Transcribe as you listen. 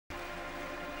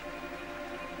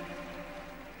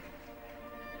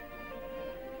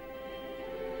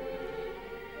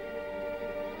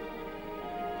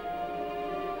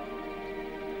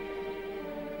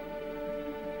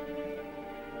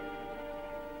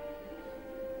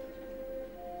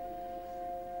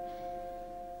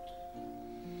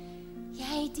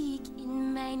die ik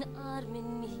in mijn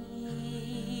armen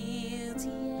hield.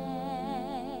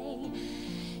 Jij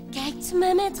kijkt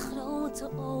me met grote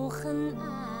ogen aan.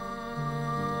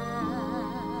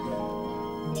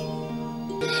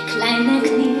 Kleine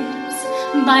Knips,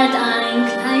 bald ein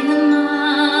kleiner Mann.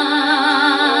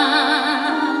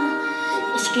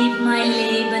 Ich geb mein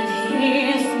Leben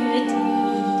her für dich.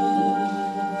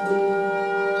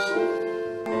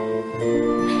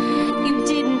 You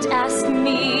didn't ask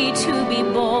me to be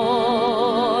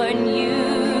born, you.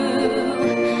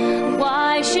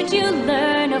 Why should you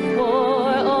learn of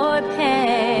war or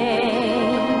pain?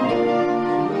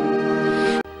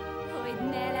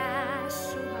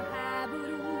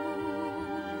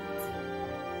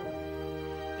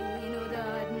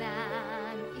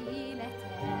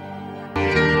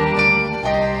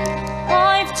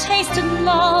 I've tasted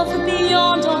love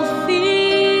beyond all fear,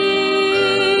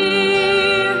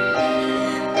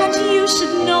 and you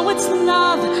should know it's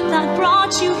love that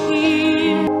brought you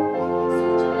here.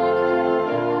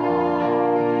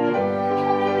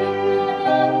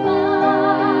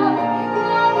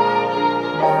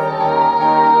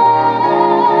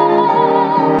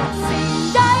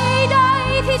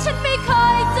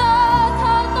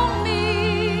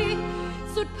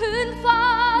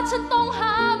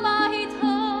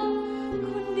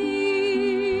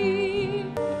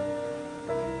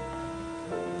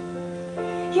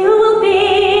 You will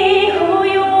be who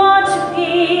you want to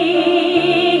be.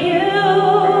 You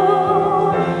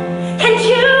can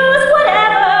choose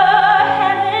whatever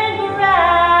heaven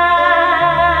grants.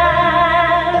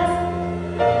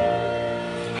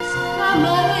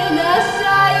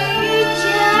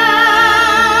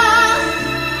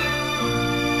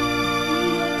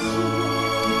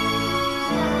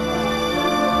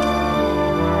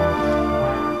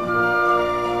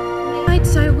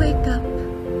 Nights I wake up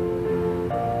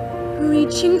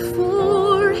reaching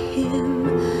for him.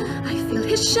 I feel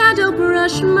his shadow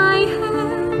brush my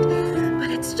head, but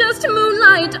it's just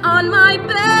moonlight on my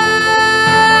bed.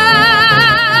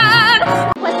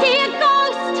 Was he a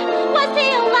ghost? Was he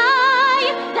a lie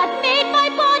that made my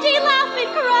body laugh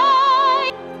and cry?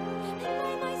 And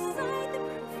by my side, the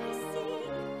proof I see,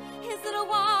 his little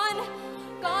one,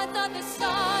 God thought the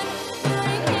sun,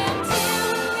 bring him to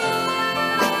me.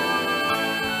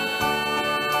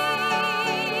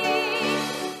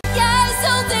 Jeg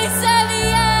som deg selv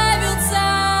jeg vil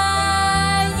ta.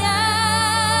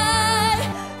 Jeg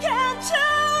can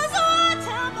choose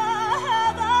whatever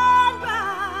heaven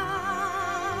grants.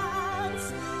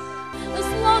 As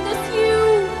long as you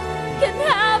can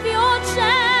have your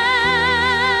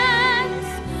chance,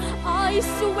 I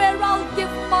swear I'll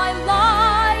give my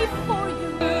life for you.